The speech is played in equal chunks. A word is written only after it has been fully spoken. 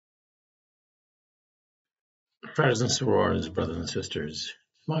Brothers and sororities, brothers and sisters,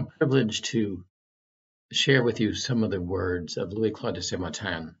 it's my privilege to share with you some of the words of Louis Claude de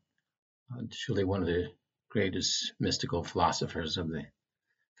Saint-Martin, truly one of the greatest mystical philosophers of the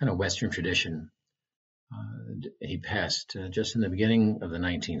kind of Western tradition. He passed just in the beginning of the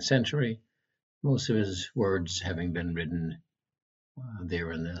 19th century, most of his words having been written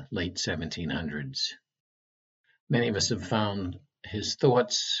there in the late 1700s. Many of us have found his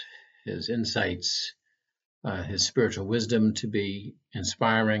thoughts, his insights, his spiritual wisdom to be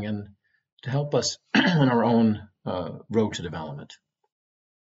inspiring and to help us on our own road to development.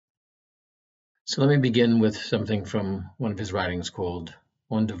 So let me begin with something from one of his writings called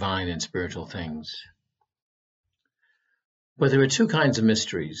On Divine and Spiritual Things. But there are two kinds of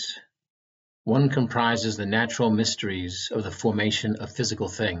mysteries. One comprises the natural mysteries of the formation of physical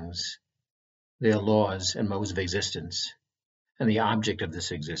things, their laws and modes of existence, and the object of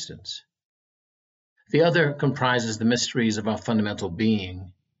this existence. The other comprises the mysteries of our fundamental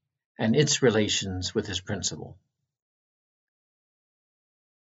being and its relations with this principle.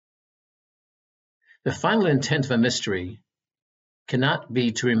 The final intent of a mystery cannot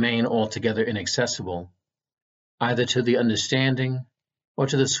be to remain altogether inaccessible, either to the understanding or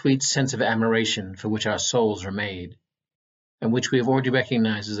to the sweet sense of admiration for which our souls are made, and which we have already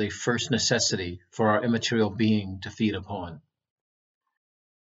recognized as a first necessity for our immaterial being to feed upon.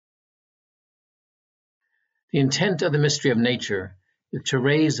 The intent of the mystery of nature is to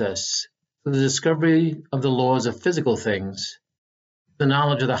raise us to the discovery of the laws of physical things, the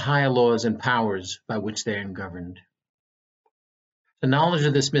knowledge of the higher laws and powers by which they are governed. The knowledge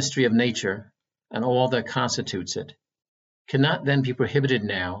of this mystery of nature and all that constitutes it cannot then be prohibited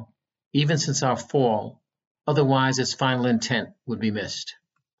now, even since our fall, otherwise its final intent would be missed.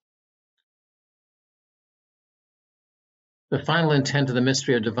 The final intent of the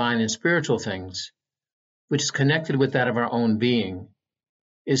mystery of divine and spiritual things, which is connected with that of our own being,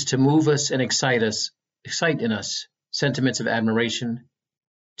 is to move us and excite in us sentiments of admiration,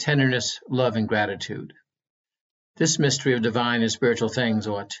 tenderness, love, and gratitude. This mystery of divine and spiritual things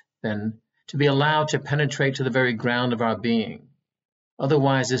ought, then, to be allowed to penetrate to the very ground of our being.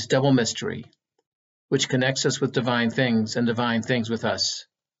 Otherwise, this double mystery, which connects us with divine things and divine things with us,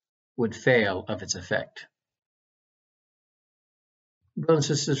 would fail of its effect. Brothers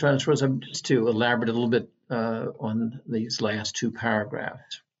and sisters, just to elaborate a little bit on these last two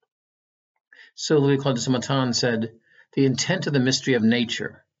paragraphs. So Louis Claude de Saint-Martin said, the intent of the mystery of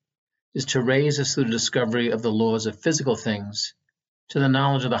nature is to raise us through the discovery of the laws of physical things to the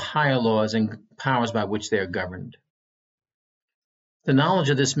knowledge of the higher laws and powers by which they are governed. The knowledge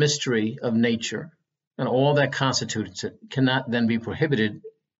of this mystery of nature and all that constitutes it cannot then be prohibited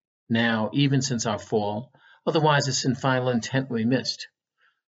now, even since our fall, otherwise its final intent will be missed.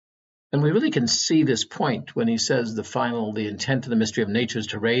 And we really can see this point when he says the intent of the mystery of nature is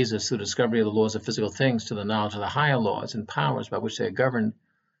to raise us through the discovery of the laws of physical things to the knowledge of the higher laws and powers by which they are governed,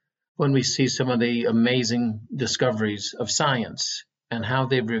 when we see some of the amazing discoveries of science and how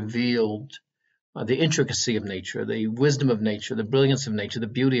they've revealed the intricacy of nature, the wisdom of nature, the brilliance of nature, the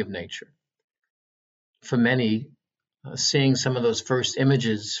beauty of nature. For many, seeing some of those first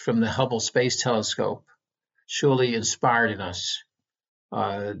images from the Hubble Space Telescope surely inspired in us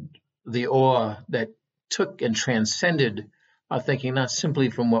the awe that took and transcended our thinking, not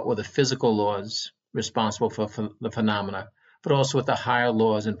simply from what were the physical laws responsible for the phenomena, but also with the higher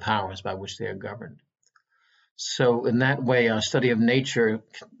laws and powers by which they are governed. So in that way, our study of nature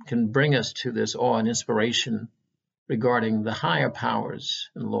can bring us to this awe and inspiration regarding the higher powers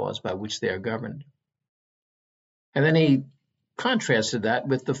and laws by which they are governed. And then he contrasted that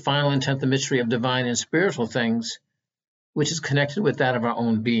with the final intent, the mystery of divine and spiritual things, which is connected with that of our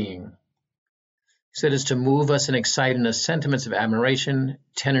own being. He said it's to move us and excite in us sentiments of admiration,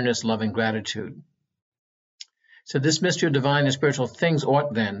 tenderness, love, and gratitude. So this mystery of divine and spiritual things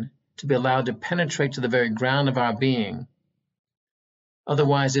ought then to be allowed to penetrate to the very ground of our being.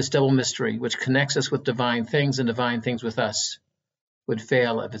 Otherwise, this double mystery, which connects us with divine things and divine things with us, would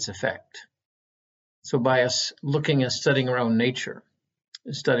fail of its effect. So by us looking and studying our own nature,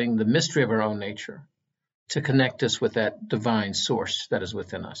 studying the mystery of our own nature, to connect us with that divine source that is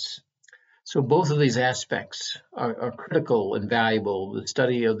within us. So both of these aspects are critical and valuable, the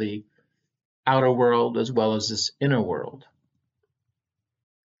study of the outer world as well as this inner world.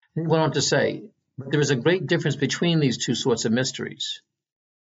 He went on to say, but there is a great difference between these two sorts of mysteries.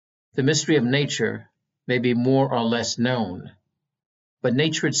 The mystery of nature may be more or less known, but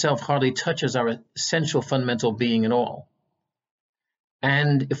nature itself hardly touches our essential fundamental being at all.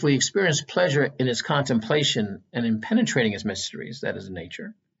 And if we experience pleasure in its contemplation and in penetrating its mysteries, that is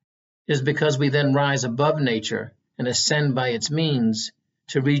nature, It is because we then rise above nature and ascend by its means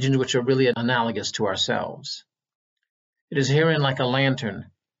to regions which are really analogous to ourselves. It is herein like a lantern,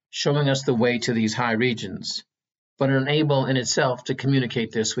 showing us the way to these high regions, but unable in itself to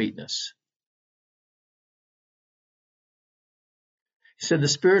communicate their sweetness. He said the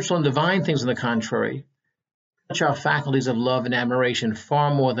spiritual and divine things, on the contrary, touch our faculties of love and admiration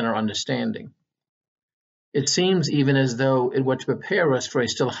far more than our understanding. It seems even as though it were to prepare us for a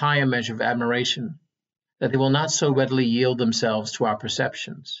still higher measure of admiration, that they will not so readily yield themselves to our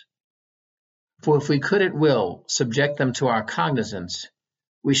perceptions. For if we could at will subject them to our cognizance,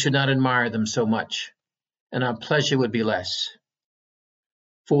 we should not admire them so much, and our pleasure would be less.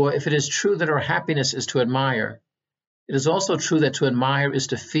 For if it is true that our happiness is to admire, it is also true that to admire is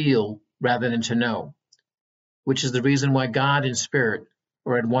to feel rather than to know, which is the reason why God and spirit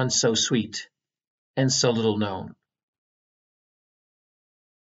are at once so sweet and so little known.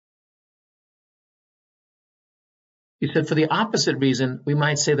 He said, for the opposite reason, we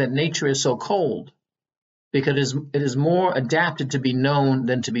might say that nature is so cold, because it is more adapted to be known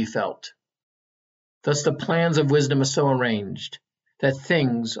than to be felt. Thus the plans of wisdom are so arranged that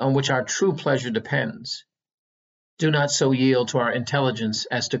things on which our true pleasure depends do not so yield to our intelligence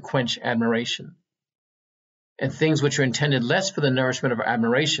as to quench admiration. And things which are intended less for the nourishment of our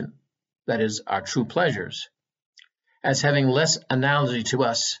admiration, that is, our true pleasures, as having less analogy to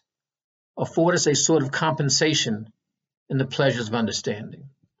us, afford us a sort of compensation in the pleasures of understanding.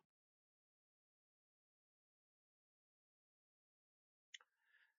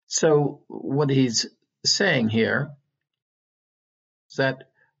 So what he's saying here is that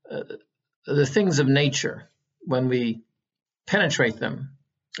the things of nature, when we penetrate them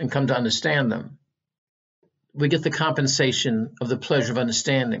and come to understand them, we get the compensation of the pleasure of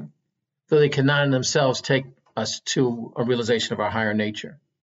understanding, though they cannot in themselves take us to a realization of our higher nature.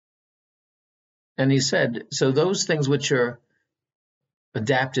 And he said, so those things which are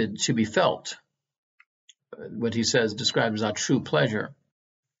adapted to be felt, what he says describes as our true pleasure,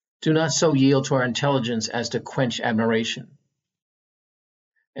 do not so yield to our intelligence as to quench admiration.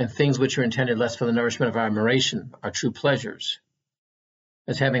 And things which are intended less for the nourishment of our admiration, our true pleasures,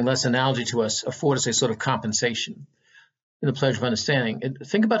 as having less analogy to us, afford us a sort of compensation in the pleasure of understanding.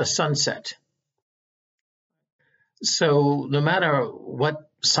 Think about a sunset. So no matter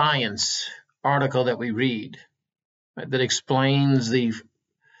what science article that we read, right, that explains the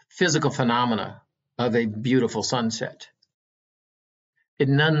physical phenomena of a beautiful sunset, it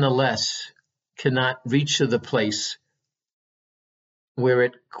nonetheless cannot reach to the place where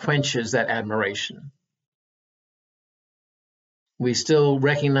it quenches that admiration. We still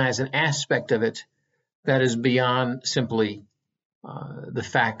recognize an aspect of it that is beyond simply the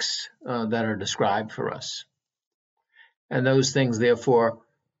facts that are described for us. And those things, therefore,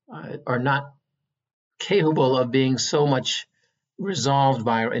 are not capable of being so much resolved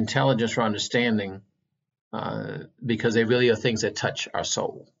by our intelligence or understanding, because they really are things that touch our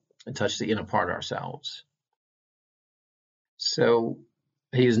soul and touch the inner part of ourselves. So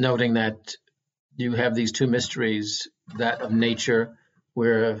he is noting that you have these two mysteries, that of nature,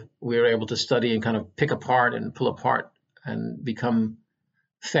 where we're able to study and kind of pick apart and pull apart and become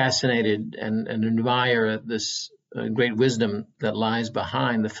fascinated and admire this great wisdom that lies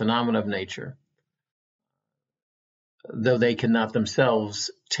behind the phenomena of nature, though they cannot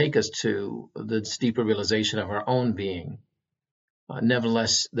themselves take us to the deeper realization of our own being.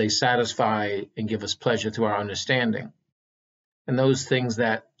 Nevertheless, they satisfy and give us pleasure through our understanding. And those things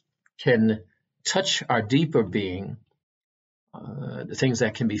that can touch our deeper being, the things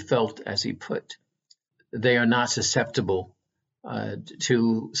that can be felt, as he put, they are not susceptible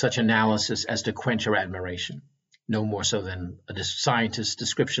to such analysis as to quench our admiration, no more so than a scientist's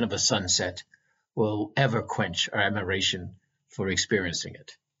description of a sunset will ever quench our admiration for experiencing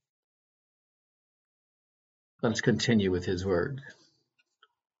it. Let's continue with his word.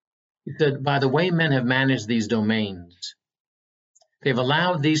 He said, by the way men have managed these domains, they've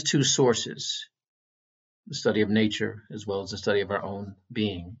allowed these two sources, the study of nature as well as the study of our own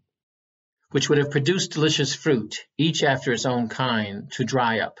being, which would have produced delicious fruit, each after its own kind, to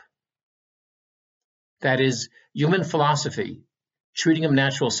dry up. That is, human philosophy, treating of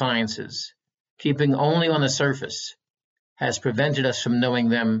natural sciences, keeping only on the surface, has prevented us from knowing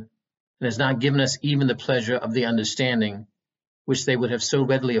them and has not given us even the pleasure of the understanding which they would have so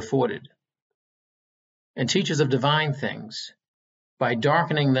readily afforded. And teachers of divine things, by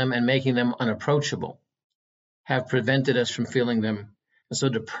darkening them and making them unapproachable, have prevented us from feeling them, and so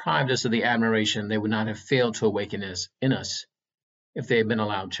deprived us of the admiration they would not have failed to awaken in us if they had been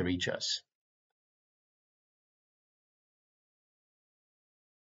allowed to reach us.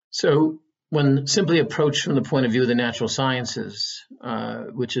 So when simply approached from the point of view of the natural sciences,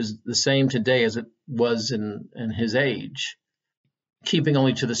 which is the same today as it was in his age, keeping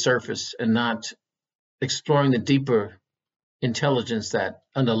only to the surface and not exploring the deeper intelligence that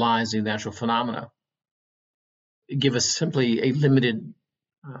underlies the natural phenomena, give us simply a limited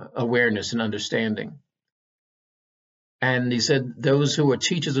awareness and understanding. And he said those who are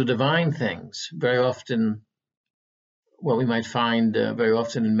teachers of divine things, very often, what we might find very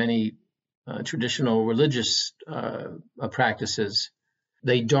often in many traditional religious practices,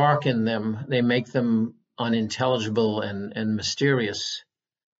 they darken them, they make them unintelligible and mysterious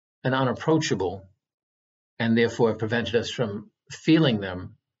and unapproachable, and therefore have prevented us from feeling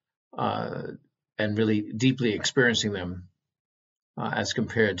them and really deeply experiencing them as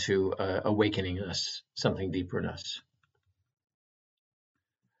compared to awakening us, something deeper in us.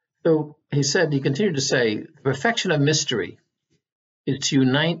 So he continued to say, the perfection of mystery is to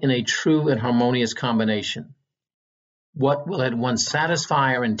unite in a true and harmonious combination what will at once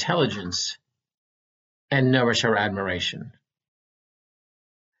satisfy our intelligence and nourish our admiration.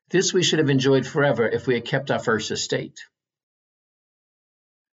 This we should have enjoyed forever if we had kept our first estate.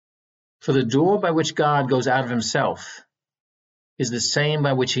 For the door by which God goes out of himself is the same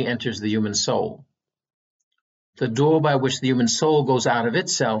by which he enters the human soul. The door by which the human soul goes out of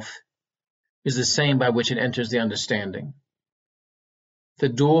itself is the same by which it enters the understanding. The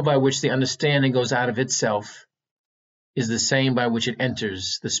door by which the understanding goes out of itself is the same by which it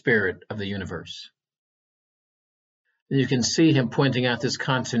enters the spirit of the universe. And you can see him pointing out this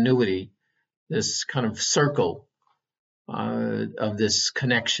continuity, this kind of circle of this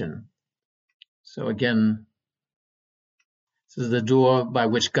connection. So again, this is the door by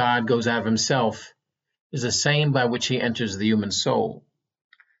which God goes out of himself is the same by which he enters the human soul.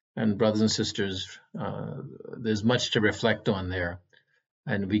 And brothers and sisters, there's much to reflect on there.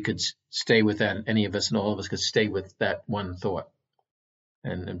 And we could stay with that, any of us and all of us could stay with that one thought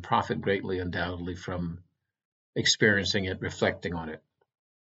and profit greatly, undoubtedly, from experiencing it, reflecting on it.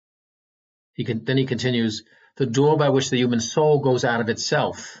 Then he continues, the door by which the human soul goes out of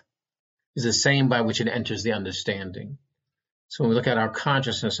itself is the same by which it enters the understanding. So when we look at our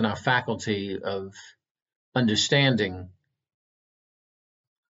consciousness and our faculty of understanding,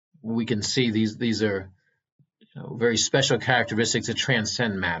 we can see these are very special characteristics that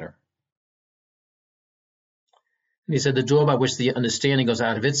transcend matter. And he said the door by which the understanding goes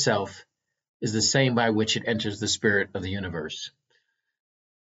out of itself is the same by which it enters the spirit of the universe.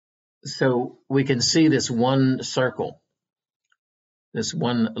 So we can see this one circle, this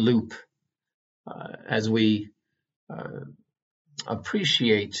one loop, as we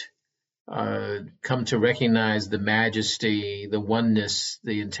appreciate, come to recognize the majesty, the oneness,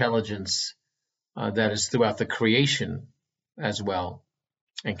 the intelligence that is throughout the creation as well,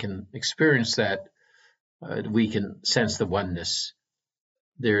 and can experience that, we can sense the oneness.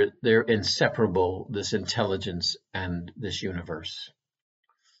 They're inseparable, this intelligence and this universe.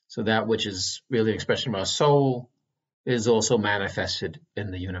 So that which is really an expression of our soul is also manifested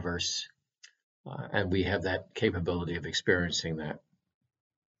in the universe, and we have that capability of experiencing that.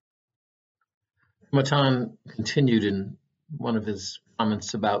 Matan continued in one of his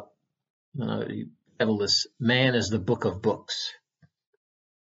comments about man is the book of books.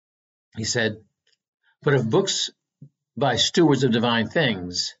 He said, but if books by stewards of divine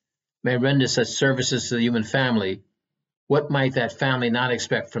things may render such services to the human family, what might that family not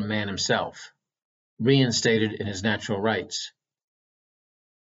expect from man himself, reinstated in his natural rights?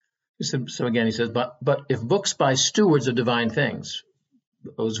 So again, he says, but if books by stewards of divine things,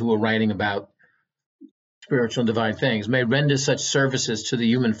 those who are writing about spiritual and divine things, may render such services to the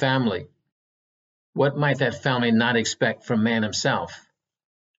human family, what might that family not expect from man himself,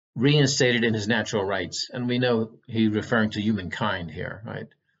 reinstated in his natural rights? And we know he's referring to humankind here, right?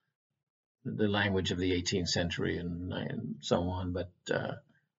 The language of the 18th century and so on,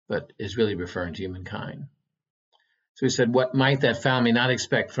 but is really referring to humankind. So he said, what might that family not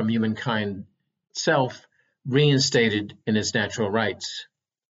expect from humankind itself, reinstated in its natural rights?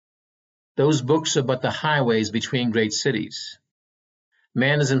 Those books are but the highways between great cities.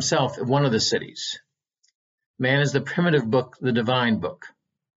 Man is himself one of the cities. Man is the primitive book, the divine book.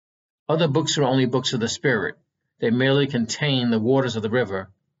 Other books are only books of the spirit. They merely contain the waters of the river.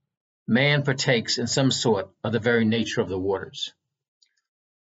 Man partakes in some sort of the very nature of the waters.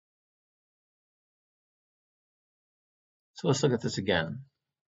 So let's look at this again.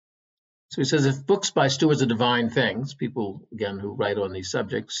 So he says, if books by stewards of divine things, people, again, who write on these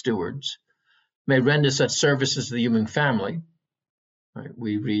subjects, stewards, may render such services to the human family, right,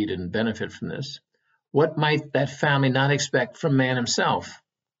 we read and benefit from this, what might that family not expect from man himself,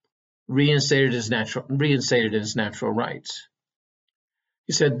 reinstated his natural rights.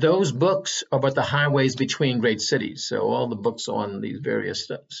 He said, those books are but the highways between great cities. So all the books on these various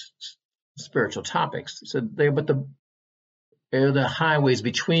spiritual topics, he said, they're the highways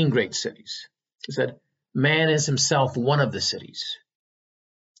between great cities. He said, man is himself one of the cities.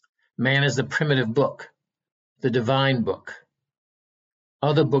 Man is the primitive book, the divine book.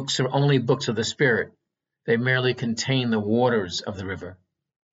 Other books are only books of the spirit. They merely contain the waters of the river.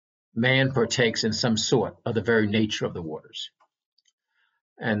 Man partakes in some sort of the very nature of the waters.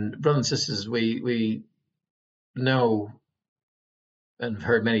 And brothers and sisters, we know and have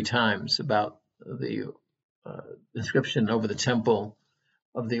heard many times about the inscription over the temple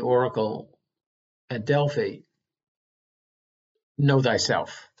of the oracle at Delphi, know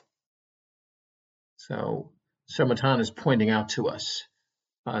thyself. So Sarmatan is pointing out to us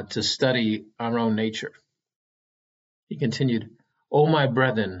to study our own nature. He continued, O my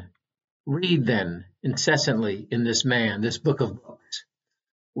brethren, read then incessantly in this man, this book of books,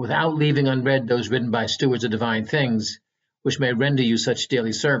 without leaving unread those written by stewards of divine things, which may render you such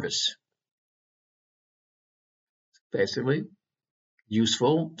daily service. Basically,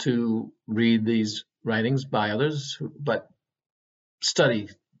 useful to read these writings by others, but study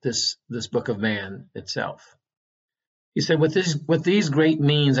this book of man itself. He said, with these great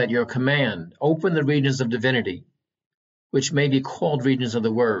means at your command, open the regions of divinity, which may be called regions of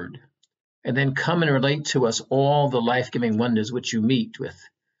the word, and then come and relate to us all the life-giving wonders which you meet with,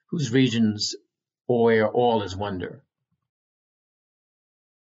 whose regions where all is wonder.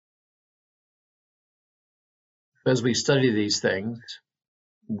 As we study these things,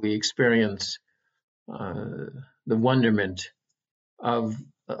 we experience the wonderment of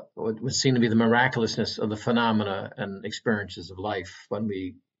what would seem to be the miraculousness of the phenomena and experiences of life when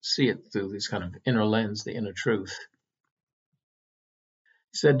we see it through this kind of inner lens, the inner truth.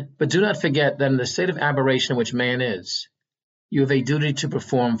 He said, but do not forget that in the state of aberration in which man is, you have a duty to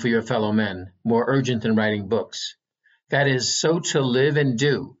perform for your fellow men, more urgent than writing books. That is, so to live and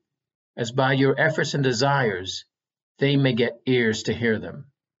do, as by your efforts and desires, they may get ears to hear them.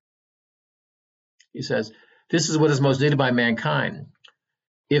 He says, this is what is most needed by mankind.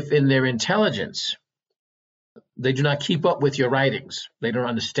 If in their intelligence, they do not keep up with your writings, they don't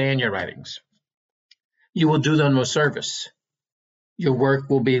understand your writings, you will do them no service. Your work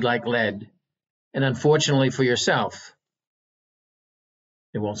will be like lead, and unfortunately for yourself,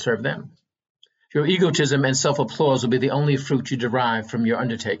 it won't serve them. Your egotism and self-applause will be the only fruit you derive from your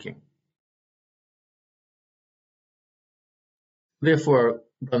undertaking. Therefore,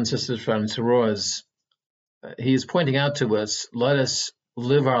 brothers and sisters from Sorors, he is pointing out to us, let us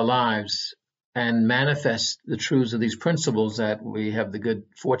live our lives and manifest the truths of these principles that we have the good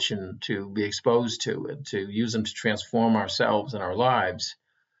fortune to be exposed to, and to use them to transform ourselves and our lives,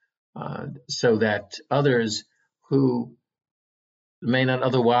 so that others who may not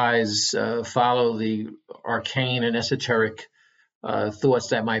otherwise follow the arcane and esoteric thoughts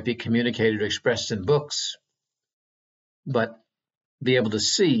that might be communicated or expressed in books, but be able to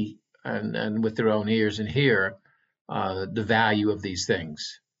see and with their own ears and hear the value of these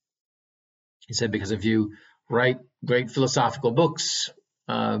things. He said, because if you write great philosophical books,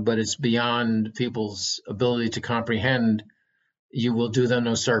 but it's beyond people's ability to comprehend, you will do them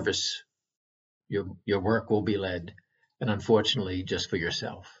no service. Your work will be led, and unfortunately, just for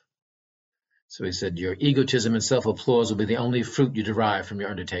yourself. So he said, your egotism and self-applause will be the only fruit you derive from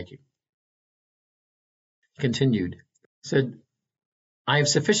your undertaking. He continued, he said, I have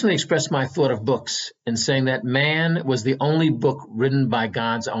sufficiently expressed my thought of books in saying that man was the only book written by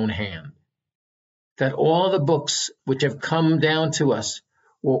God's own hand, that all the books which have come down to us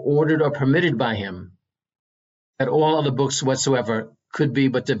were ordered or permitted by him, that all other books whatsoever could be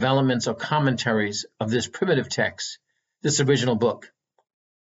but developments or commentaries of this primitive text, this original book,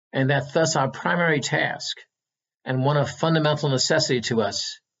 and that thus our primary task, and one of fundamental necessity to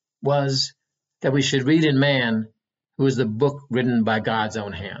us, was that we should read in man, who is the book written by God's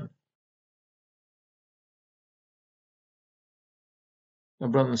own hand. Now,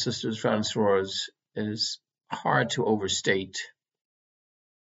 brothers and sisters, friends, sorors, it is hard to overstate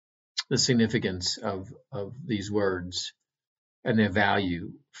the significance of these words and their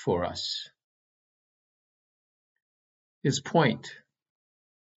value for us. His point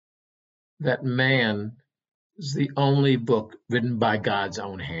that man is the only book written by God's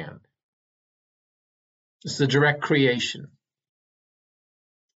own hand. It's the direct creation,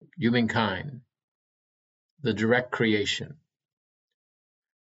 humankind, the direct creation.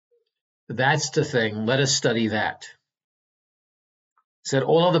 That's the thing. Let us study that. He said,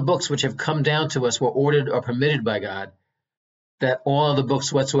 all other books which have come down to us were ordered or permitted by God, that all other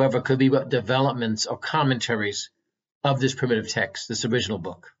books whatsoever could be but developments or commentaries of this primitive text, this original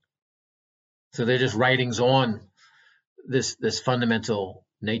book. So they're just writings on this fundamental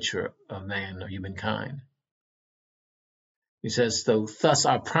nature of man or humankind. He says, so thus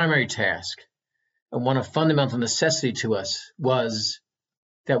our primary task and one of fundamental necessity to us was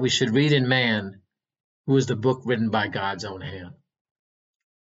that we should read in man, who is the book written by God's own hand.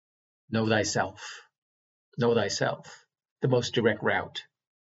 Know thyself. Know thyself. The most direct route.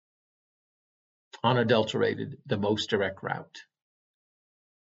 Unadulterated, the most direct route.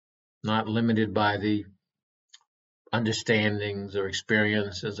 Not limited by the understandings or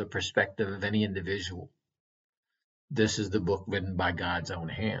experiences or perspective of any individual. This is the book written by God's own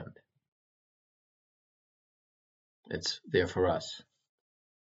hand. It's there for us.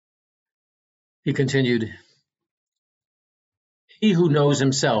 He continued, he who knows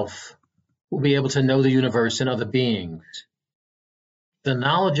himself will be able to know the universe and other beings. The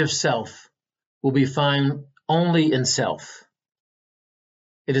knowledge of self will be found only in self.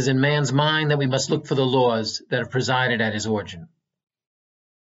 It is in man's mind that we must look for the laws that have presided at his origin.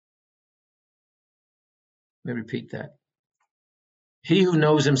 Let me repeat that. He who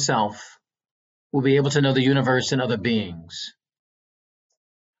knows himself will be able to know the universe and other beings.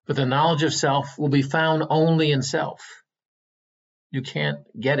 But the knowledge of self will be found only in self. You can't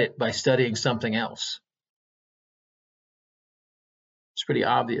get it by studying something else. It's pretty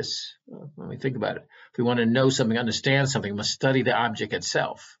obvious when we think about it. If we want to know something, understand something, we must study the object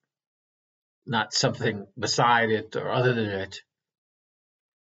itself, not something beside it or other than it.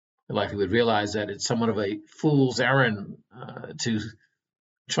 Like we would realize that it's somewhat of a fool's errand to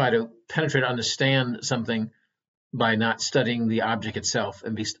try to penetrate, understand something by not studying the object itself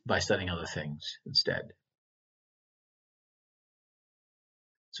and by studying other things instead.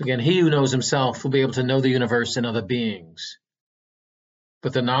 So again, he who knows himself will be able to know the universe and other beings.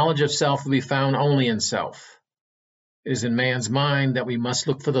 But the knowledge of self will be found only in self. It is in man's mind that we must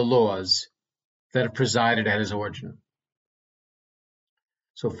look for the laws that have presided at his origin.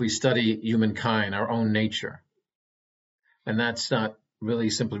 So if we study humankind, our own nature, and that's not really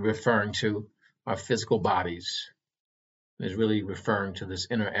simply referring to our physical bodies, it's really referring to this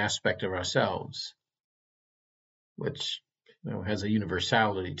inner aspect of ourselves, which has a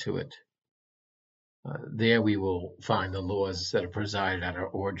universality to it. There we will find the laws that have presided at our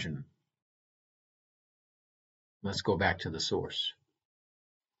origin. Let's go back to the source.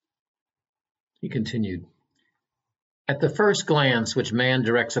 He continued, at the first glance which man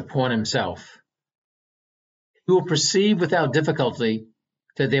directs upon himself, he will perceive without difficulty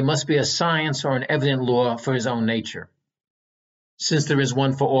that there must be a science or an evident law for his own nature, since there is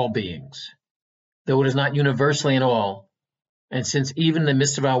one for all beings, though it is not universally in all, and since even in the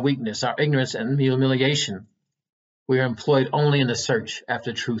midst of our weakness, our ignorance and humiliation, we are employed only in the search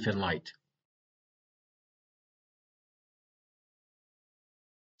after truth and light.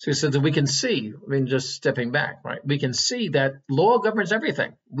 So he said that we can see, just stepping back, right? We can see that law governs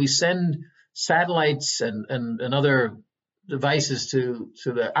everything. We send satellites and other devices to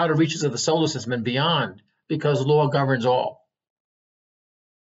the outer reaches of the solar system and beyond because law governs all.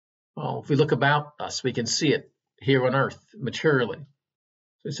 Well, if we look about us, we can see it here on Earth materially.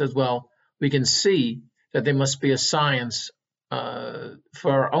 So he says, well, we can see that there must be a science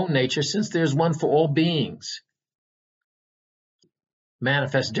for our own nature since there's one for all beings.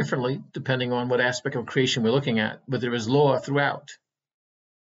 Manifest differently depending on what aspect of creation we're looking at, but there is law throughout.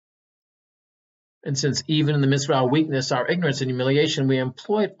 And since even in the midst of our weakness, our ignorance and humiliation, we are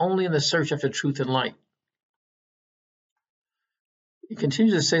employed only in the search after truth and light. He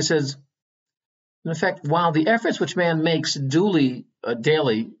continues to say, says, in effect, while the efforts which man makes daily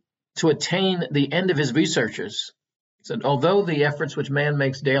to attain the end of his researches, said, although the efforts which man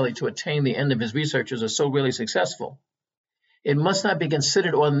makes daily to attain the end of his researches are so really successful, it must not be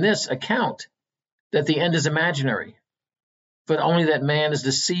considered on this account that the end is imaginary, but only that man is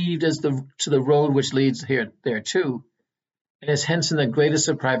deceived as to the road which leads thereto, and is hence in the greatest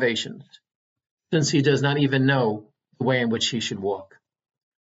of privations, since he does not even know the way in which he should walk.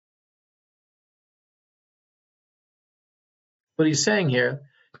 What he's saying here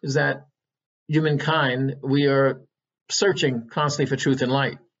is that humankind, we are searching constantly for truth and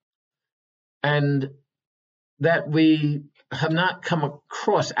light, and that we have not come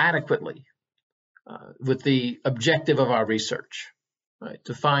across adequately with the objective of our research, right,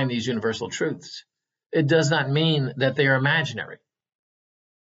 to find these universal truths. It does not mean that they are imaginary,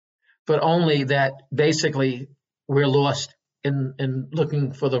 but only that basically we're lost in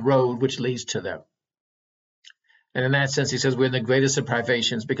looking for the road which leads to them. And in that sense, he says we're in the greatest of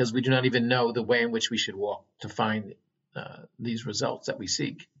privations because we do not even know the way in which we should walk to find these results that we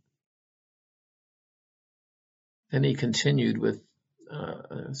seek. Then he continued with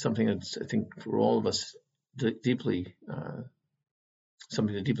something that's, I think, for all of us deeply,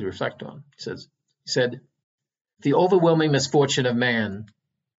 something to deeply reflect on. He said, the overwhelming misfortune of man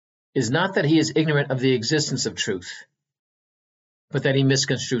is not that he is ignorant of the existence of truth, but that he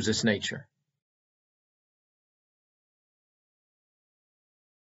misconstrues its nature.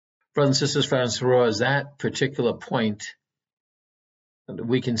 Brothers and sisters, friends, for that particular point,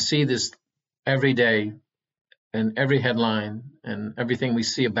 we can see this every day in every headline and everything we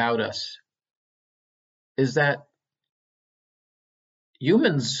see about us, is that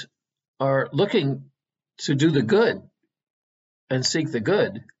humans are looking to do the good and seek the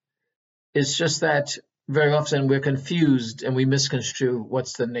good. It's just that very often we're confused and we misconstrue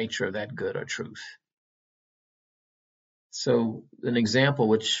what's the nature of that good or truth. So an example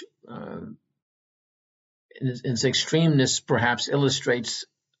which in its extremeness perhaps illustrates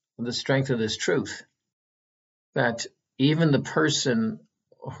the strength of this truth, that even the person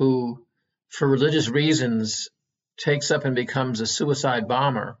who, for religious reasons, takes up and becomes a suicide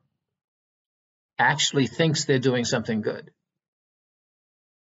bomber actually thinks they're doing something good.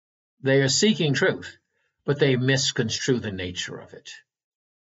 They are seeking truth, but they misconstrue the nature of it.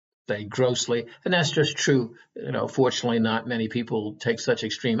 They grossly, and that's just true. Fortunately, not many people take such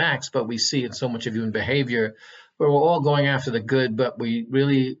extreme acts, but we see in so much of human behavior where we're all going after the good, but we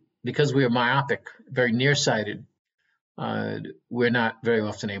really, because we are myopic, very nearsighted, we're not very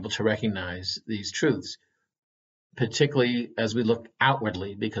often able to recognize these truths, particularly as we look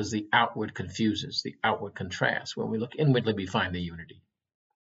outwardly, because the outward confuses, the outward contrasts. When we look inwardly, we find the unity.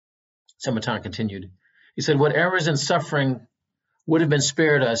 Samantan continued. He said, what errors and suffering would have been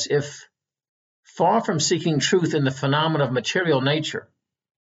spared us if, far from seeking truth in the phenomena of material nature,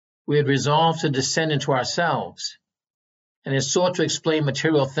 we had resolved to descend into ourselves and had sought to explain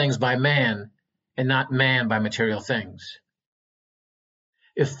material things by man and not man by material things.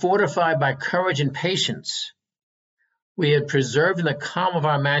 If fortified by courage and patience, we had preserved in the calm of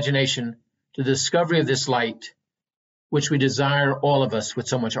our imagination the discovery of this light, which we desire all of us with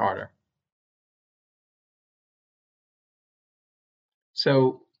so much ardor.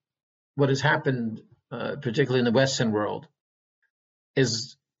 So what has happened, particularly in the Western world,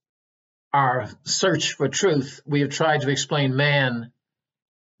 is our search for truth. We have tried to explain man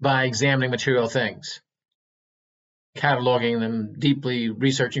by examining material things, cataloging them, deeply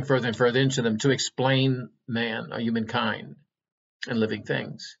researching further and further into them to explain man or humankind and living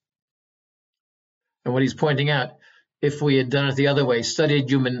things. And what he's pointing out, if we had done it the other way, studied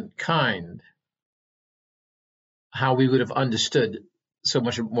humankind, how we would have understood so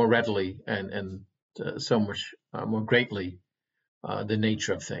much more readily and so much more greatly the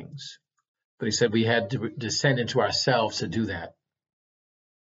nature of things. But he said we had to descend into ourselves to do that.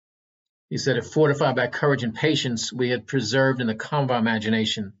 He said, if fortified by courage and patience, we had preserved in the calm of our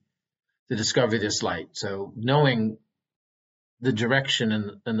imagination the discovery of this light. So knowing the direction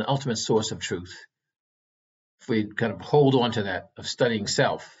and the ultimate source of truth, if we kind of hold on to that, of studying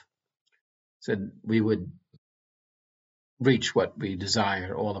self, said we would reach what we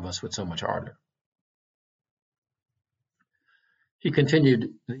desire, all of us, with so much ardor. He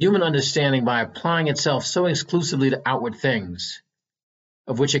continued, the human understanding, by applying itself so exclusively to outward things,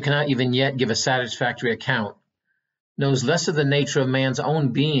 of which it cannot even yet give a satisfactory account, knows less of the nature of man's own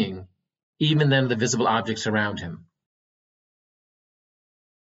being, even than the visible objects around him.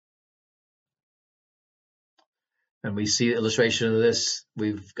 And we see illustration of this.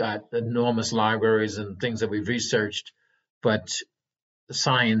 We've got enormous libraries and things that we've researched, but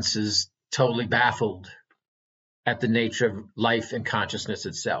science is totally baffled at the nature of life and consciousness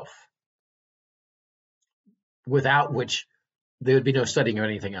itself, without which there would be no studying or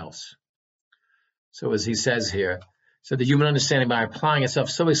anything else. So as he says here, so the human understanding, by applying itself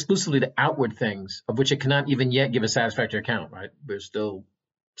so exclusively to outward things, of which it cannot even yet give a satisfactory account, right?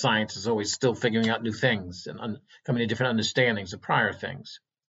 Science is always still figuring out new things and coming to different understandings of prior things.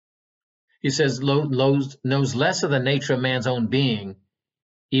 He says, knows less of the nature of man's own being,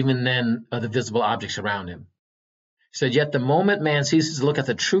 even than of the visible objects around him. He said, yet the moment man ceases to look at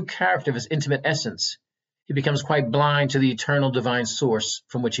the true character of his intimate essence, he becomes quite blind to the eternal divine source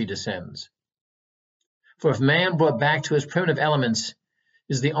from which he descends. For if man, brought back to his primitive elements,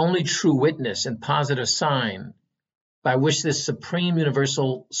 is the only true witness and positive sign by which this supreme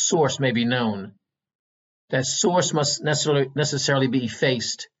universal source may be known, that source must necessarily be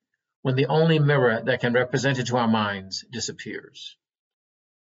effaced when the only mirror that can represent it to our minds disappears.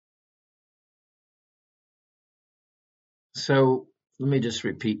 So let me just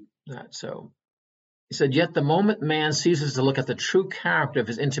repeat that. So He said, yet the moment man ceases to look at the true character of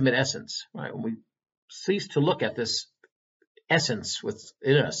his intimate essence, right? When we cease to look at this essence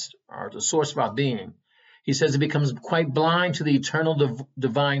within us, or the source of our being, he says it becomes quite blind to the eternal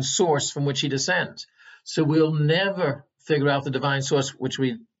divine source from which he descends. So we'll never figure out the divine source which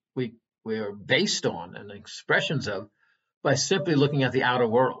we are based on and expressions of by simply looking at the outer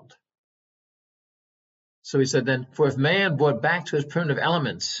world. So he said then, for if man brought back to his primitive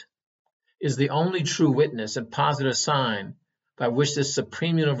elements is the only true witness and positive sign by which this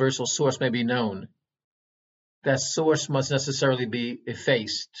supreme universal source may be known, that source must necessarily be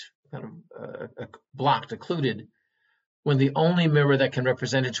effaced, kind of blocked, occluded, when the only mirror that can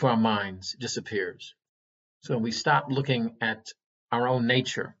represent it to our minds disappears. So we stop looking at our own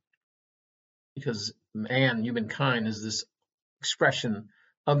nature, because man, humankind, is this expression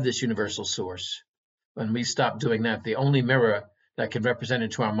of this universal source. When we stop doing that, the only mirror that can represent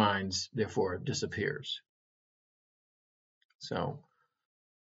it to our minds, therefore, disappears. So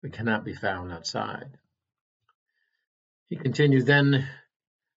we cannot be found outside. He continues then,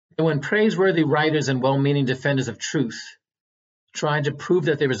 when praiseworthy writers and well-meaning defenders of truth try to prove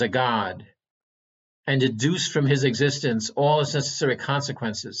that there is a God and deduce from his existence all its necessary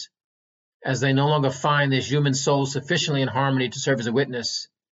consequences, as they no longer find this human soul sufficiently in harmony to serve as a witness,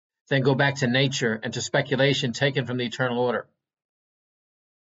 then go back to nature and to speculation taken from the eternal order.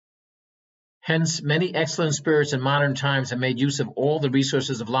 Hence, many excellent spirits in modern times have made use of all the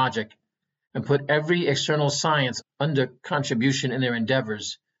resources of logic and put every external science under contribution in their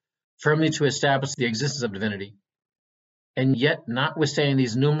endeavors firmly to establish the existence of divinity. And yet, notwithstanding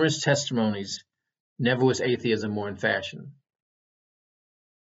these numerous testimonies, never was atheism more in fashion.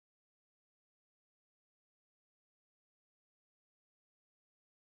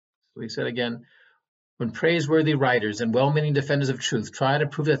 So he said again, when praiseworthy writers and well-meaning defenders of truth try to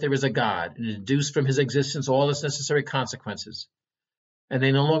prove that there is a God and deduce from his existence all its necessary consequences, and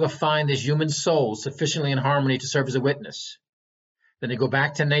they no longer find this human soul sufficiently in harmony to serve as a witness, then they go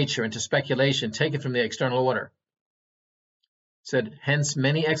back to nature and to speculation taken from the external order. It said, hence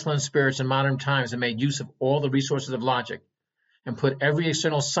many excellent spirits in modern times have made use of all the resources of logic and put every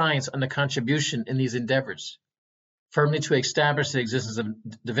external science under contribution in these endeavors, firmly to establish the existence of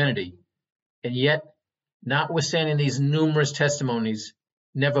divinity. And yet, notwithstanding these numerous testimonies,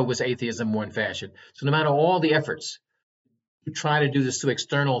 never was atheism more in fashion. So no matter all the efforts to try to do this through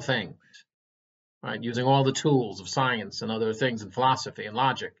external things, right, using all the tools of science and other things and philosophy and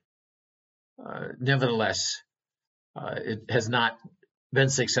logic, nevertheless, it has not been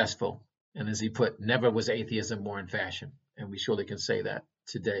successful. And as he put, never was atheism more in fashion. And we surely can say that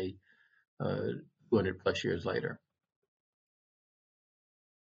today, 200 plus years later.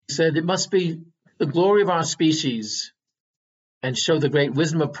 He said, it must be the glory of our species and show the great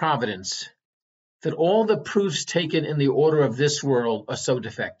wisdom of providence that all the proofs taken in the order of this world are so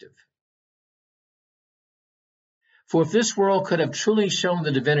defective. For if this world could have truly shown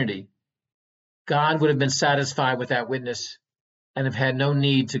the divinity, God would have been satisfied with that witness and have had no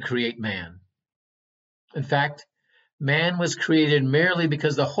need to create man. In fact, man was created merely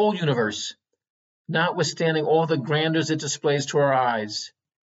because the whole universe, notwithstanding all the grandeurs it displays to our eyes,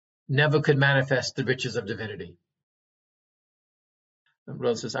 never could manifest the riches of divinity. And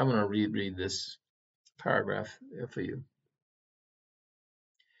brother says, I want to read this paragraph for you.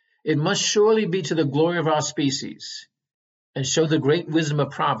 It must surely be to the glory of our species and show the great wisdom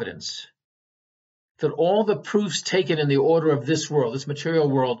of providence that all the proofs taken in the order of this world, this material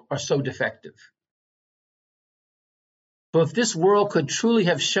world, are so defective. For if this world could truly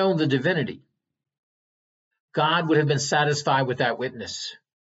have shown the divinity, God would have been satisfied with that witness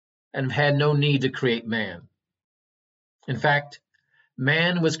and had no need to create man. In fact,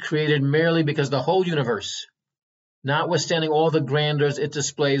 man was created merely because the whole universe, notwithstanding all the grandeurs it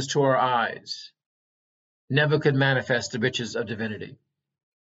displays to our eyes, never could manifest the riches of divinity.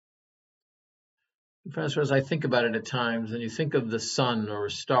 Friends, as I think about it at times, and you think of the sun or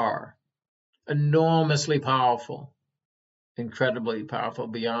a star, enormously powerful, incredibly powerful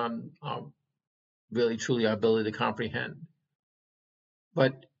beyond really truly our ability to comprehend.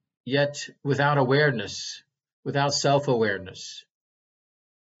 But yet without awareness, without self-awareness,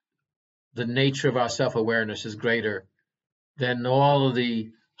 the nature of our self-awareness is greater than all of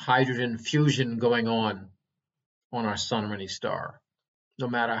the hydrogen fusion going on our sun or any star, no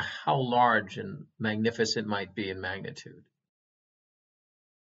matter how large and magnificent it might be in magnitude.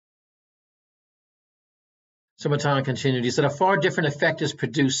 So Matan continued, he said, a far different effect is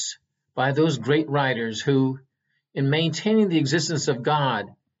produced by those great writers who, in maintaining the existence of God,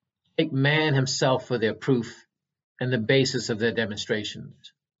 take man himself for their proof and the basis of their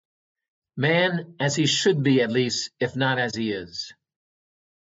demonstrations. man as he should be, at least, if not as he is.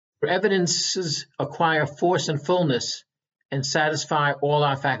 For evidences acquire force and fullness and satisfy all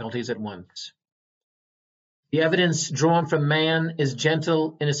our faculties at once. The evidence drawn from man is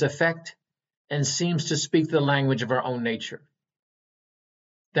gentle in its effect and seems to speak the language of our own nature.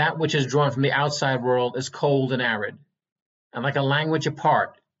 That which is drawn from the outside world is cold and arid, and like a language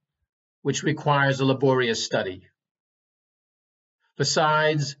apart, which requires a laborious study.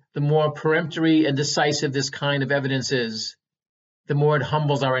 Besides, the more peremptory and decisive this kind of evidence is, the more it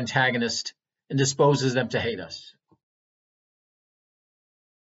humbles our antagonist and disposes them to hate us.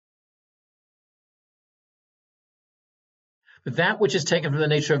 But that which is taken from the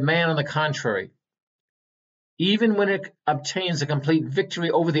nature of man, on the contrary, even when it obtains a complete victory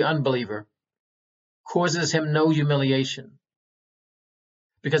over the unbeliever, causes him no humiliation,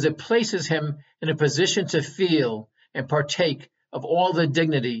 because it places him in a position to feel and partake of all the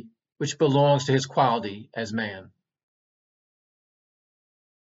dignity which belongs to his quality as man.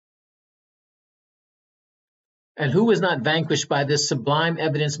 And who is not vanquished by this sublime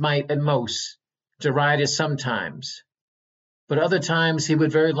evidence might, at most, deride it sometimes, but other times he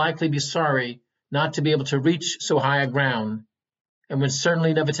would very likely be sorry not to be able to reach so high a ground, and would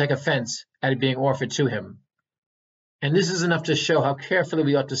certainly never take offense at it being offered to him. And this is enough to show how carefully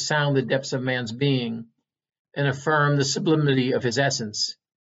we ought to sound the depths of man's being and affirm the sublimity of his essence,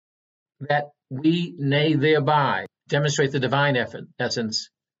 that we may thereby demonstrate the divine essence.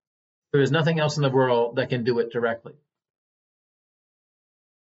 There is nothing else in the world that can do it directly.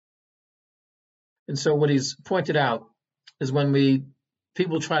 And so what he's pointed out is when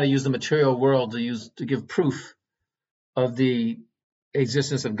people try to use the material world to give proof of the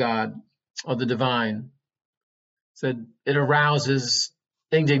existence of God, of the divine, said it arouses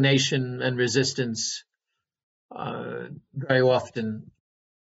indignation and resistance very often,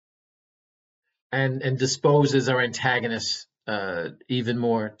 and disposes our antagonists even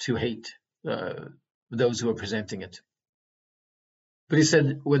more to hate those who are presenting it. But he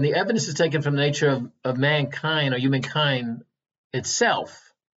said, when the evidence is taken from the nature of mankind or humankind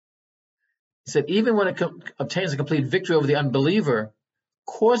itself, he said, even when it obtains a complete victory over the unbeliever,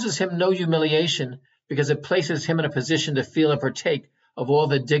 causes him no humiliation, because it places him in a position to feel and partake of all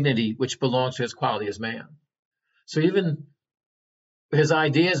the dignity which belongs to his quality as man. So even his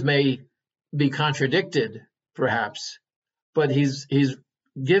ideas may be contradicted, perhaps, but he's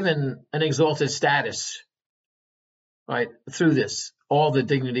given an exalted status, right, through this, all the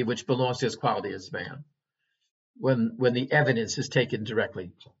dignity which belongs to his quality as man, when the evidence is taken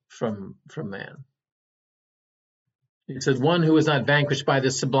directly from man. He says, one who is not vanquished by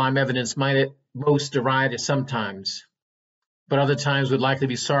this sublime evidence might at most deride it sometimes, but other times would likely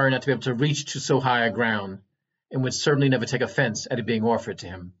be sorry not to be able to reach to so high a ground, and would certainly never take offense at it being offered to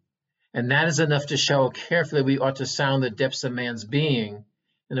him. And that is enough to show how carefully we ought to sound the depths of man's being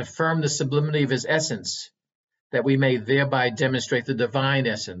and affirm the sublimity of his essence, that we may thereby demonstrate the divine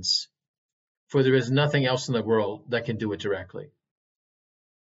essence, for there is nothing else in the world that can do it directly.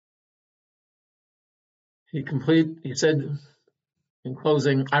 He said in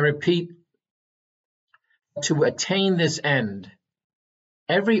closing, I repeat, to attain this end,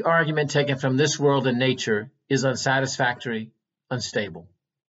 every argument taken from this world and nature is unsatisfactory, unstable.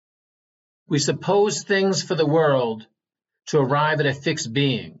 We suppose things for the world to arrive at a fixed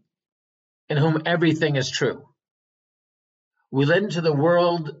being, in whom everything is true. We let into the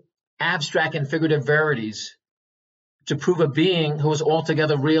world abstract and figurative verities to prove a being who is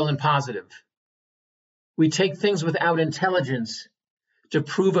altogether real and positive. We take things without intelligence to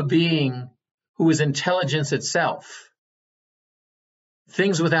prove a being who is intelligence itself.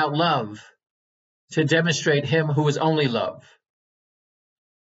 Things without love to demonstrate him who is only love.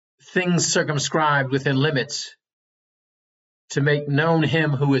 Things circumscribed within limits to make known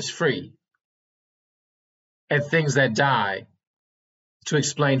him who is free. And things that die to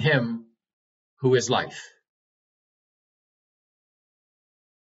explain him who is life.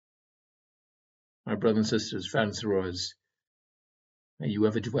 My brothers and sisters, friends and sorors, may you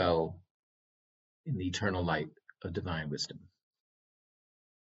ever dwell in the eternal light of divine wisdom.